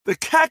The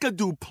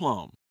kakadu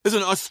plum is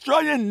an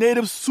Australian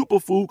native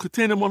superfood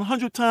containing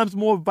 100 times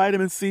more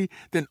vitamin C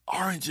than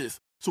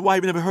oranges. So why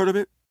have you never heard of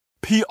it?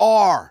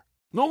 PR.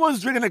 No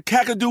one's drinking a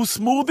kakadu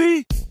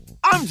smoothie?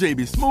 I'm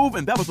JB Smooth,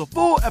 and that was a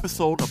full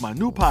episode of my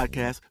new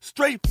podcast,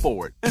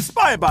 Straightforward,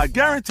 inspired by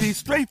guaranteed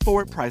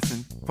straightforward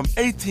pricing from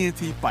AT&T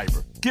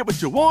Fiber. Get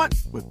what you want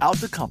without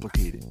the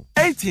complicated.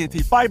 AT&T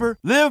Fiber,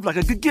 live like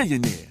a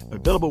gigillionaire.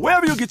 Available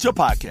wherever you get your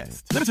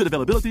podcasts. Limited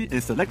availability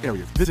in select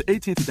areas. Visit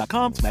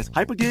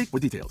AT&T.com/hypergig for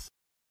details.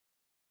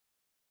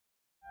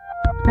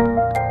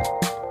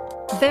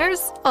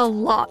 There's a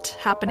lot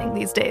happening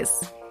these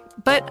days.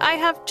 But I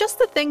have just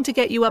the thing to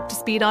get you up to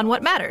speed on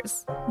what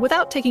matters,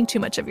 without taking too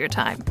much of your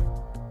time.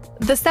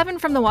 The 7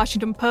 from the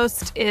Washington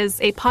Post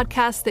is a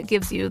podcast that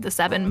gives you the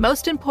 7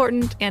 most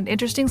important and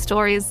interesting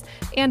stories,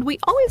 and we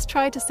always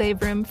try to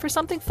save room for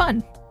something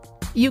fun.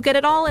 You get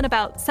it all in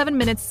about 7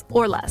 minutes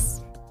or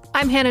less.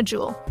 I'm Hannah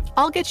Jewell.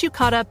 I'll get you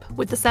caught up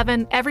with the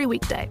 7 every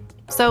weekday.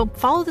 So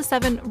follow the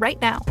 7 right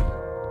now.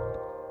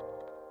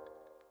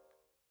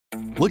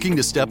 Looking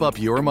to step up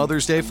your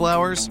Mother's Day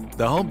flowers?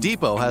 The Home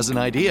Depot has an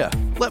idea.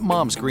 Let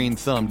Mom's green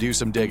thumb do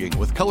some digging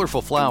with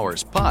colorful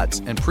flowers,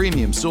 pots, and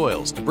premium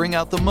soils to bring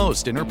out the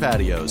most in her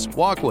patios,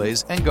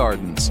 walkways, and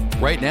gardens.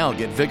 Right now,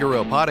 get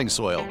Vigoro potting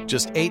soil,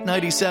 just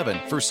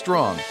 $8.97 for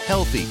strong,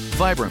 healthy,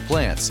 vibrant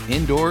plants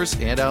indoors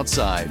and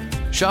outside.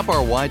 Shop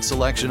our wide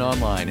selection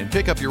online and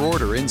pick up your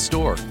order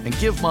in-store and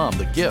give Mom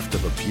the gift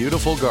of a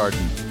beautiful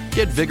garden.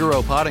 Get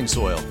Vigoro potting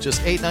soil,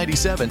 just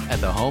 $8.97 at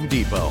the Home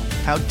Depot.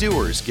 How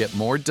doers get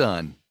more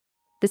done.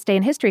 This Day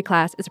in History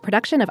class is a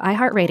production of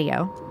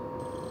iHeartRadio.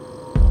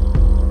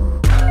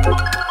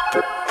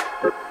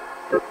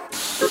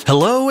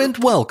 Hello and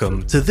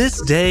welcome to This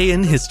Day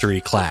in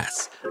History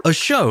class, a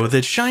show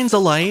that shines a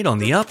light on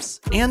the ups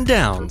and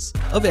downs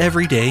of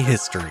everyday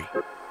history.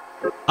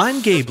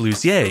 I'm Gabe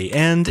Luzier,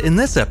 and in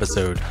this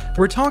episode,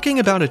 we're talking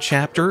about a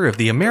chapter of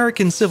the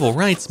American Civil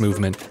Rights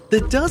Movement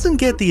that doesn't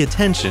get the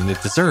attention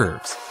it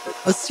deserves.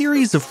 A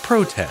series of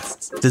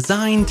protests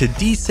designed to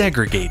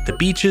desegregate the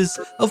beaches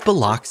of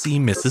Biloxi,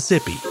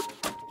 Mississippi.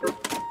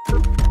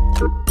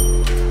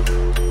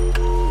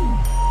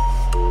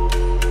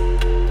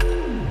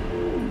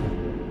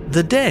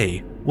 The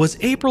day was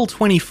April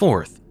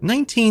 24th,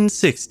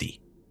 1960.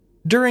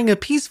 During a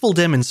peaceful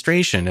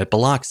demonstration at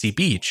Biloxi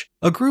Beach,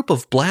 a group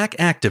of black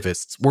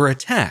activists were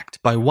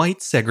attacked by white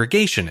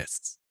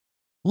segregationists.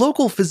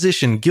 Local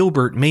physician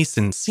Gilbert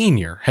Mason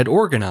Sr. had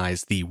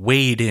organized the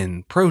Wade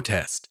In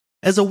protest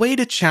as a way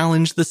to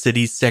challenge the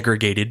city's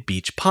segregated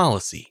beach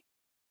policy.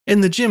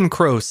 In the Jim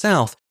Crow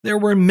South, there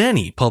were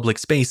many public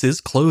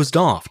spaces closed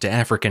off to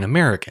African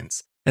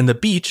Americans, and the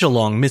beach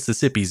along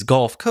Mississippi's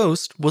Gulf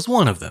Coast was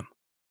one of them.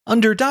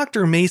 Under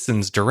Dr.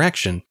 Mason's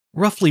direction,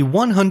 roughly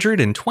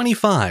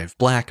 125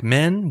 black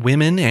men,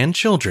 women, and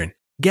children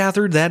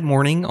gathered that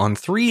morning on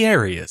 3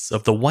 areas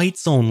of the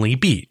whites-only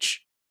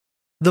beach.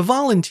 The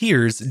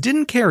volunteers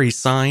didn't carry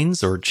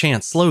signs or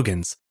chant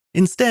slogans.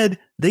 Instead,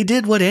 they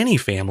did what any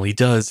family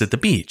does at the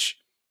beach.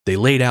 They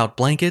laid out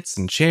blankets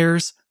and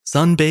chairs,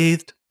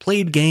 sunbathed,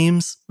 played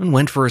games, and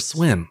went for a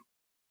swim.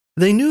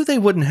 They knew they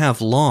wouldn't have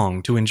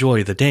long to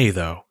enjoy the day,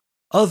 though.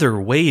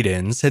 Other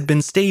wade-ins had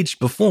been staged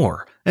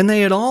before, and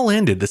they had all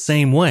ended the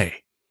same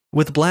way,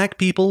 with black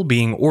people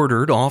being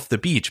ordered off the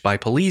beach by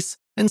police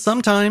and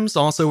sometimes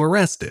also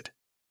arrested.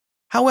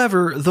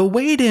 However, the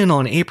wade-in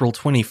on April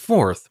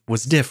 24th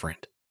was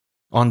different.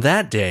 On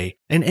that day,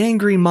 an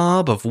angry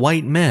mob of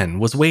white men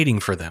was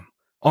waiting for them,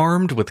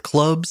 armed with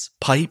clubs,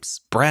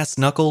 pipes, brass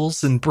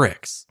knuckles, and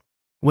bricks.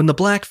 When the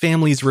black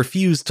families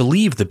refused to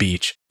leave the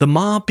beach, the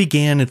mob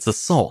began its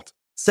assault,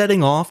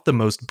 setting off the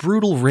most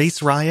brutal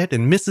race riot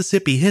in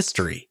Mississippi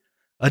history,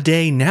 a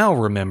day now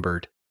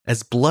remembered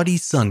as Bloody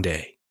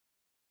Sunday.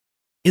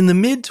 In the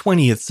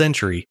mid-20th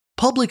century,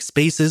 public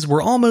spaces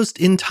were almost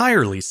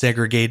entirely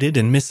segregated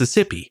in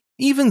Mississippi,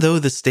 even though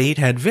the state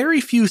had very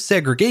few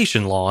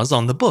segregation laws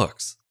on the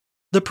books.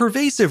 The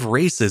pervasive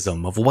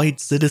racism of white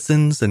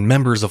citizens and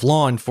members of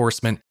law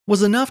enforcement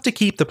was enough to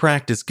keep the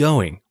practice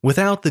going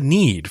without the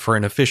need for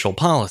an official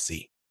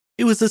policy.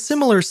 It was a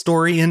similar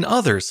story in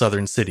other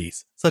southern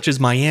cities, such as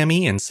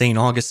Miami and St.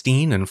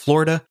 Augustine in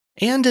Florida,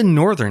 and in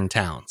northern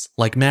towns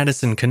like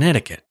Madison,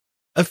 Connecticut.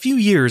 A few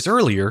years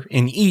earlier,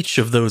 in each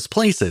of those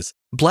places,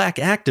 black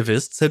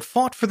activists had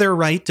fought for their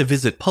right to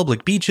visit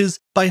public beaches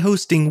by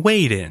hosting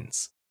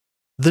wade-ins.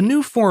 The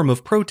new form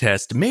of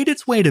protest made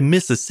its way to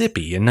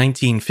Mississippi in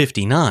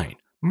 1959,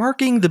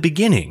 marking the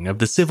beginning of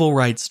the civil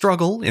rights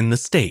struggle in the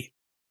state.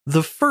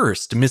 The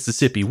first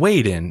Mississippi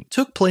wade-in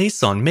took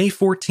place on May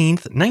 14,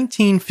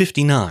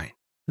 1959.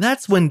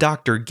 That's when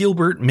Dr.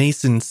 Gilbert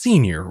Mason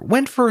Sr.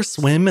 went for a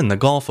swim in the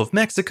Gulf of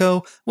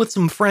Mexico with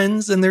some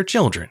friends and their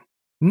children.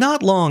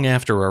 Not long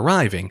after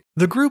arriving,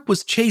 the group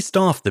was chased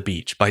off the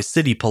beach by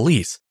city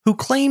police, who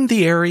claimed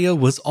the area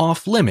was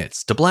off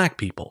limits to black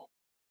people.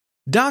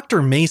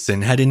 Dr.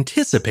 Mason had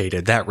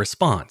anticipated that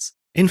response.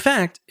 In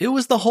fact, it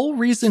was the whole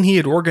reason he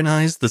had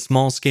organized the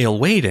small-scale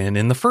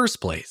wade-in the first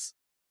place.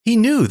 He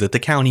knew that the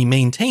county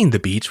maintained the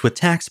beach with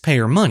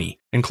taxpayer money,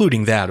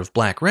 including that of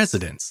black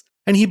residents,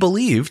 and he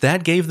believed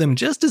that gave them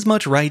just as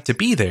much right to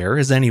be there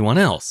as anyone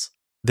else.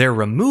 Their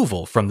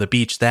removal from the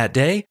beach that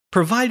day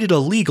provided a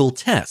legal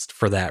test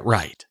for that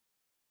right.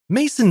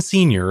 Mason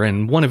Sr.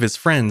 and one of his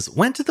friends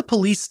went to the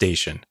police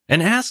station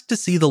and asked to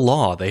see the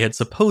law they had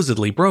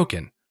supposedly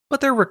broken,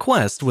 but their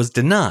request was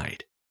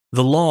denied.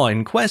 The law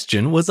in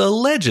question was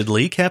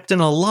allegedly kept in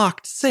a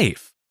locked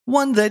safe,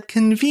 one that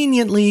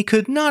conveniently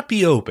could not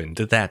be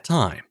opened at that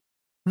time.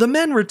 The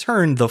men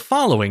returned the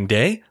following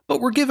day, but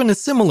were given a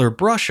similar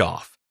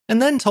brush-off, and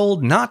then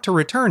told not to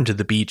return to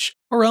the beach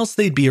or else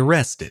they'd be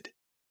arrested.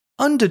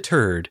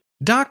 Undeterred,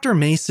 Dr.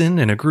 Mason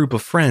and a group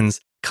of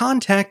friends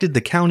contacted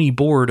the county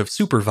board of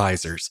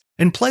supervisors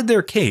and pled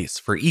their case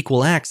for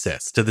equal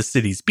access to the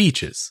city's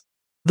beaches.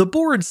 The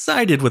board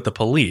sided with the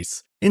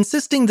police,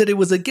 insisting that it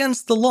was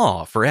against the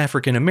law for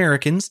African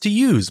Americans to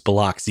use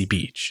Biloxi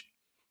Beach.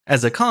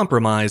 As a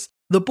compromise,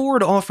 the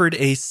board offered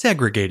a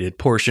segregated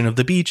portion of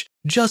the beach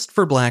just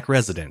for black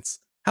residents.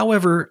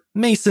 However,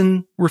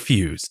 Mason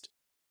refused.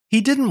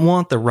 He didn't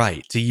want the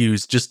right to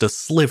use just a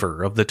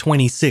sliver of the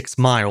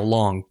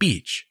 26-mile-long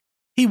beach.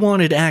 He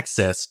wanted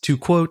access to,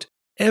 quote,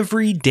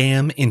 every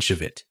damn inch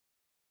of it.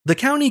 The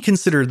county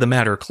considered the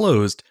matter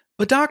closed,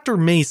 but Dr.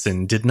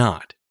 Mason did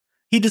not.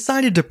 He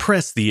decided to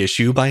press the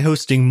issue by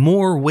hosting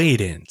more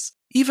wade-ins,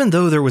 even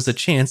though there was a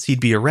chance he'd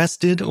be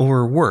arrested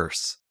or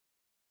worse.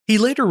 He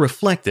later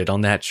reflected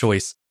on that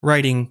choice,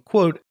 writing,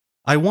 quote,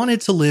 I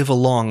wanted to live a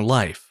long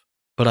life,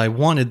 but I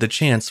wanted the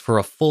chance for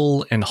a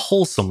full and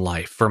wholesome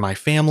life for my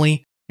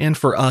family and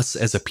for us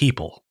as a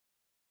people.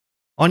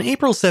 On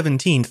April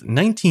 17,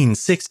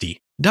 1960,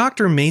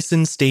 Dr.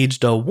 Mason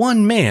staged a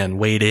one-man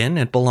wade-in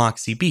at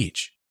Biloxi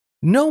Beach.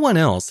 No one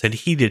else had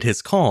heeded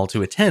his call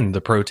to attend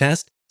the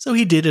protest, so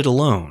he did it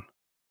alone.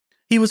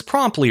 He was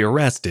promptly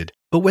arrested,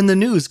 but when the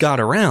news got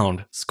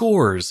around,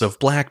 scores of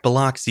black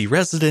Biloxi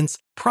residents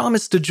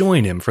promised to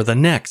join him for the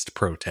next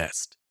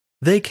protest.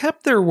 They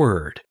kept their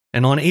word,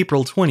 and on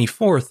April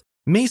 24th,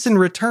 Mason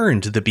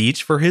returned to the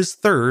beach for his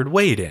third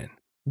wade-in,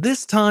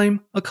 this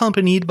time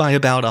accompanied by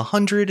about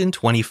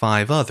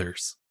 125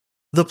 others.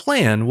 The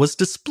plan was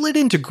to split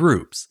into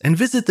groups and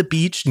visit the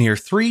beach near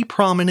three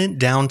prominent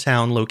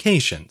downtown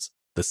locations: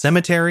 the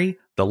cemetery,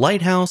 the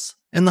lighthouse,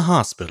 and the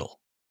hospital.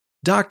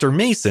 Dr.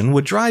 Mason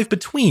would drive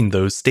between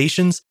those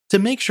stations to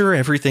make sure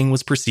everything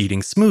was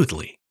proceeding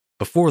smoothly.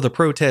 Before the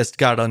protest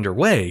got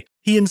underway,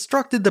 he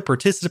instructed the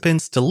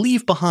participants to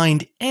leave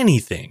behind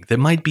anything that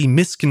might be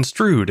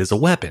misconstrued as a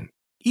weapon,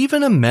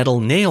 even a metal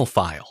nail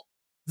file.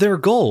 Their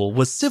goal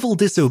was civil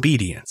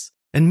disobedience,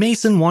 and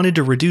Mason wanted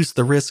to reduce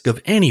the risk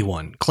of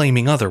anyone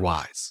claiming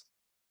otherwise.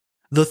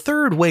 The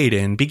third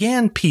wade-in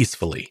began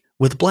peacefully,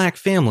 with black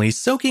families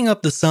soaking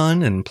up the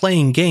sun and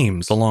playing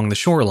games along the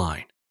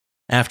shoreline.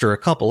 After a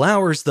couple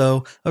hours,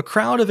 though, a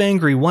crowd of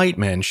angry white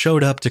men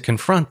showed up to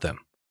confront them.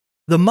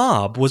 The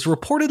mob was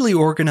reportedly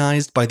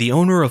organized by the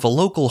owner of a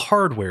local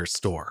hardware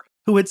store,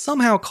 who had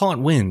somehow caught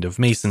wind of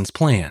Mason's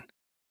plan.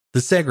 The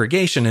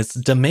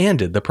segregationists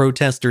demanded the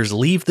protesters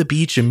leave the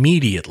beach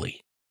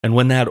immediately, and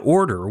when that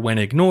order went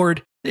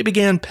ignored, they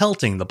began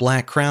pelting the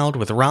black crowd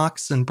with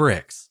rocks and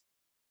bricks.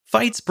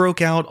 Fights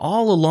broke out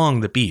all along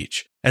the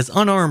beach, as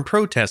unarmed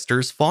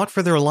protesters fought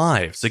for their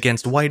lives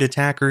against white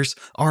attackers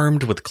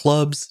armed with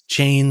clubs,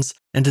 chains,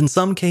 and in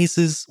some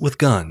cases, with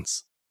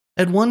guns.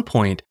 At one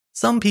point,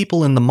 some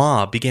people in the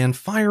mob began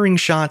firing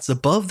shots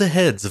above the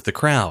heads of the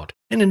crowd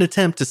in an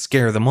attempt to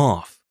scare them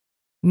off.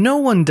 No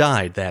one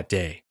died that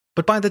day,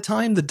 but by the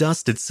time the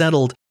dust had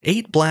settled,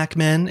 8 black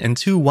men and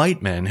 2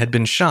 white men had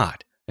been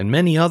shot, and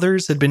many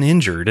others had been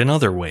injured in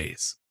other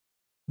ways.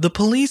 The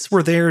police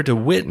were there to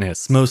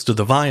witness most of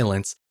the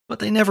violence, but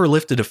they never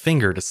lifted a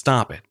finger to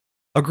stop it.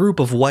 A group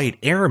of white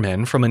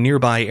airmen from a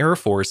nearby Air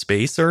Force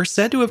base are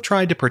said to have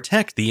tried to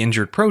protect the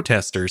injured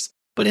protesters,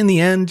 but in the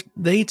end,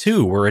 they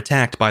too were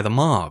attacked by the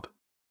mob.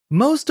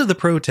 Most of the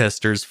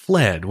protesters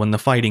fled when the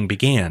fighting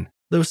began,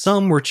 though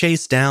some were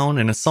chased down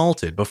and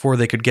assaulted before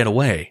they could get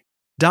away.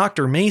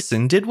 Dr.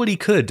 Mason did what he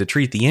could to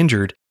treat the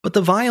injured, but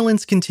the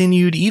violence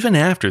continued even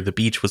after the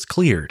beach was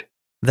cleared.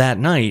 That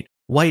night,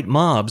 white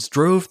mobs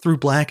drove through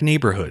black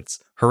neighborhoods,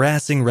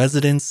 harassing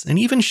residents and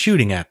even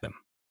shooting at them.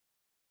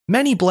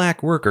 Many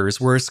black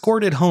workers were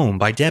escorted home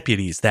by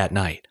deputies that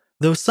night,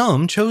 though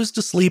some chose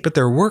to sleep at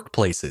their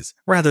workplaces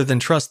rather than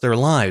trust their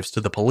lives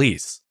to the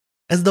police.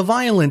 As the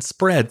violence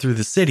spread through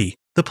the city,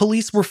 the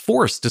police were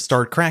forced to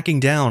start cracking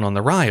down on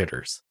the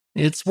rioters.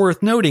 It's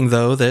worth noting,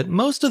 though, that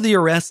most of the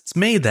arrests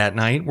made that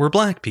night were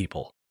black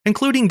people,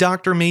 including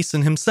Dr.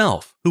 Mason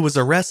himself, who was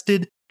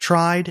arrested,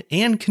 tried,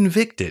 and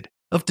convicted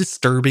of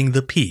disturbing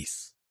the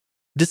peace.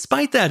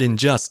 Despite that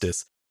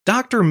injustice,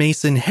 Dr.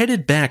 Mason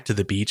headed back to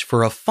the beach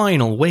for a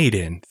final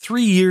wade-in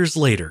 3 years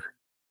later.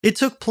 It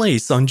took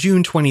place on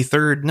June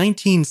 23,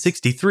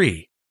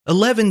 1963,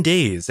 11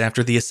 days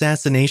after the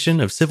assassination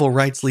of civil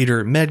rights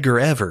leader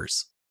Medgar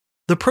Evers.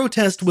 The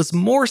protest was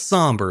more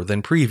somber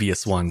than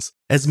previous ones,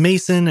 as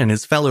Mason and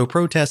his fellow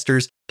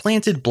protesters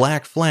planted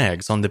black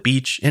flags on the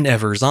beach in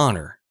Evers'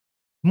 honor.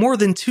 More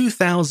than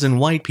 2,000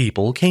 white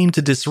people came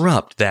to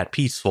disrupt that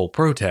peaceful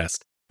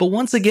protest, but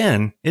once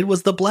again, it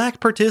was the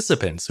black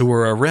participants who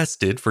were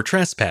arrested for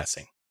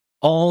trespassing.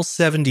 All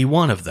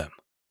 71 of them.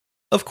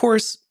 Of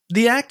course,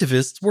 the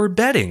activists were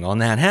betting on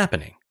that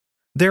happening.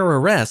 Their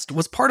arrest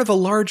was part of a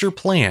larger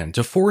plan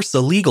to force a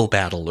legal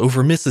battle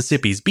over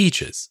Mississippi's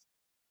beaches.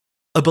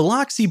 A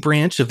Biloxi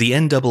branch of the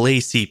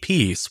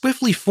NAACP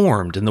swiftly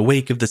formed in the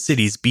wake of the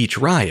city's beach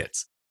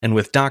riots, and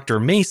with Dr.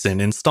 Mason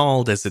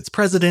installed as its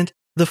president,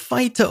 the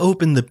fight to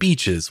open the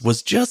beaches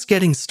was just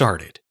getting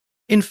started.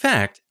 In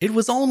fact, it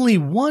was only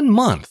 1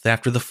 month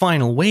after the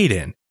final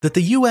weigh-in that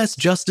the U.S.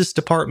 Justice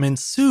Department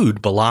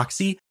sued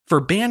Biloxi for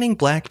banning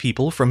black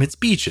people from its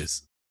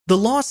beaches. The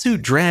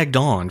lawsuit dragged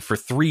on for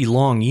 3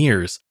 long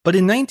years, but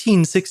in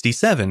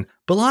 1967,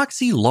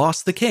 Biloxi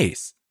lost the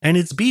case, and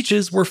its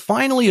beaches were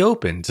finally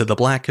opened to the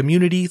black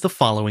community the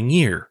following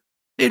year.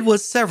 It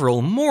was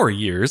several more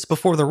years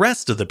before the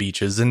rest of the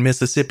beaches in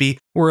Mississippi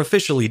were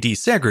officially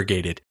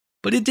desegregated,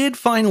 but it did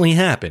finally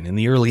happen in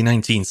the early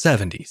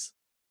 1970s.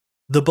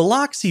 The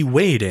Biloxi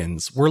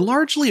weigh-ins were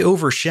largely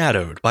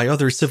overshadowed by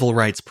other civil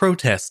rights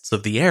protests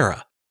of the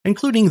era,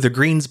 including the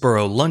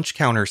Greensboro lunch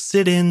counter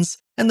sit-ins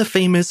and the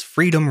famous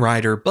Freedom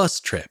Rider bus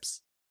trips.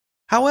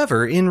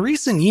 However, in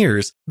recent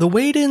years, the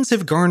weigh-ins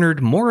have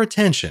garnered more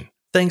attention,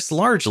 thanks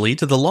largely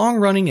to the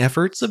long-running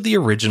efforts of the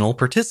original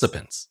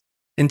participants.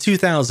 In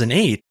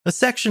 2008, a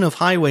section of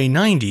Highway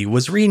 90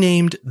 was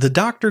renamed the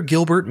Dr.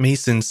 Gilbert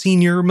Mason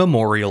Sr.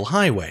 Memorial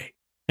Highway,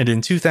 and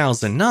in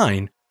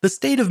 2009, the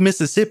state of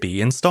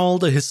Mississippi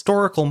installed a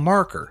historical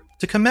marker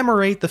to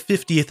commemorate the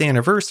 50th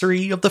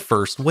anniversary of the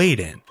first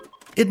weigh-in.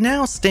 It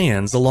now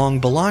stands along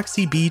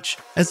Biloxi Beach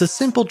as a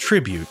simple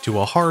tribute to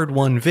a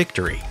hard-won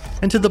victory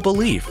and to the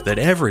belief that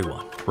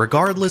everyone,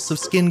 regardless of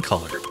skin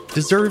color,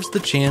 deserves the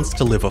chance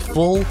to live a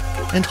full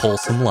and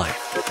wholesome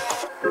life.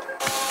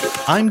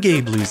 I'm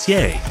Gabe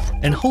Luzier,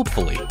 and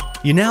hopefully,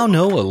 you now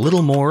know a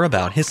little more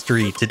about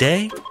history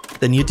today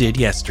than you did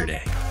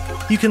yesterday.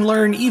 You can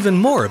learn even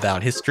more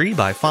about history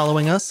by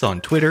following us on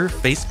Twitter,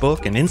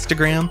 Facebook, and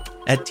Instagram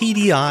at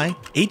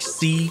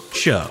TDIHC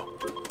Show.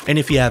 And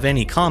if you have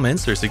any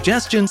comments or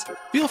suggestions,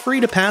 feel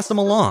free to pass them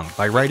along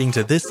by writing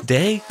to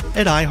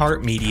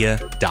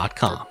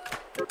thisday@iheartmedia.com.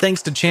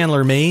 Thanks to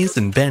Chandler Mays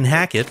and Ben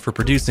Hackett for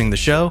producing the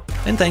show,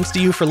 and thanks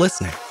to you for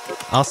listening.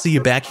 I'll see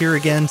you back here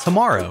again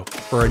tomorrow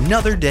for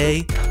another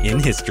day in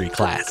history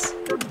class.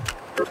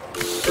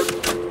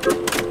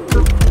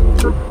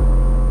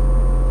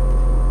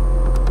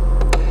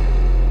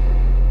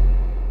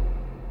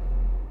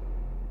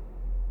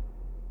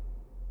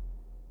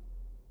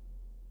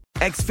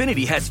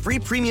 Xfinity has free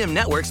premium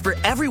networks for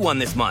everyone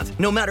this month,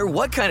 no matter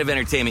what kind of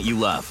entertainment you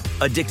love.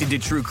 Addicted to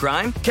true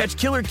crime? Catch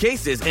killer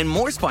cases and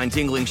more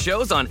spine-tingling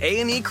shows on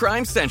A&E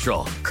Crime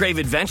Central. Crave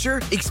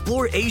adventure?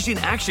 Explore Asian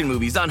action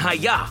movies on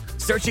Hi-Ya.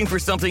 Searching for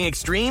something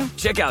extreme?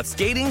 Check out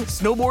skating,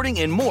 snowboarding,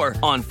 and more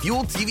on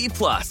Fuel TV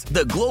Plus,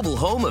 the global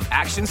home of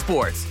action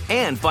sports.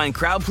 And find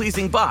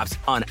crowd-pleasing bops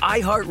on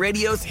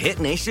iHeartRadio's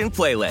Hit Nation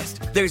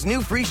playlist. There's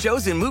new free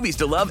shows and movies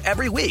to love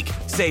every week.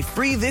 Say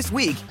free this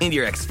week in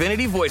your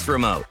Xfinity voice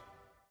remote.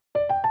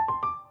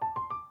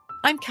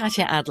 I'm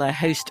Katya Adler,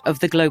 host of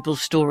The Global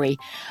Story.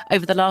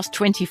 Over the last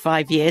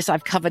 25 years,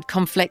 I've covered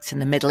conflicts in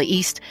the Middle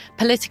East,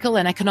 political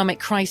and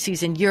economic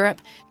crises in Europe,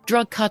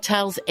 drug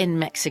cartels in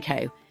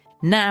Mexico.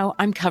 Now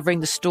I'm covering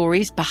the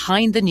stories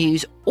behind the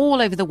news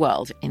all over the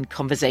world in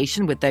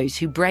conversation with those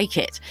who break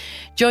it.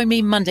 Join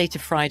me Monday to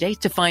Friday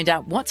to find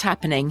out what's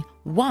happening,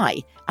 why,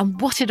 and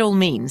what it all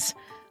means.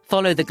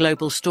 Follow The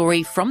Global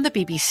Story from the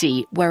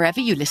BBC wherever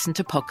you listen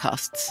to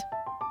podcasts.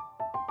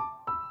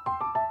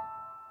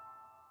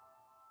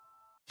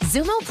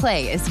 Xumo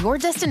Play is your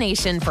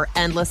destination for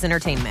endless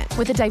entertainment.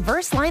 With a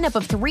diverse lineup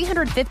of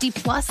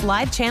 350-plus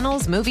live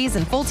channels, movies,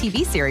 and full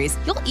TV series,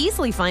 you'll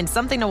easily find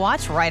something to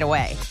watch right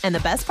away. And the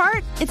best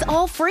part? It's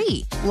all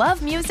free.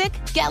 Love music?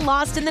 Get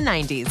lost in the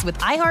 90s with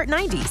iHeart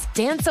 90s.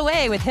 Dance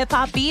away with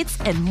hip-hop beats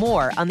and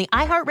more on the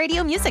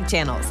iHeartRadio music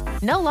channels.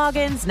 No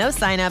logins, no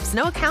signups,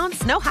 no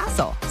accounts, no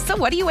hassle. So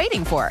what are you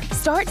waiting for?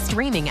 Start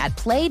streaming at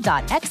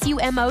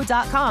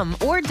play.xumo.com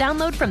or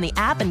download from the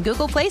app and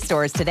Google Play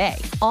stores today.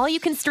 All you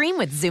can stream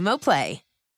with Xumo Play.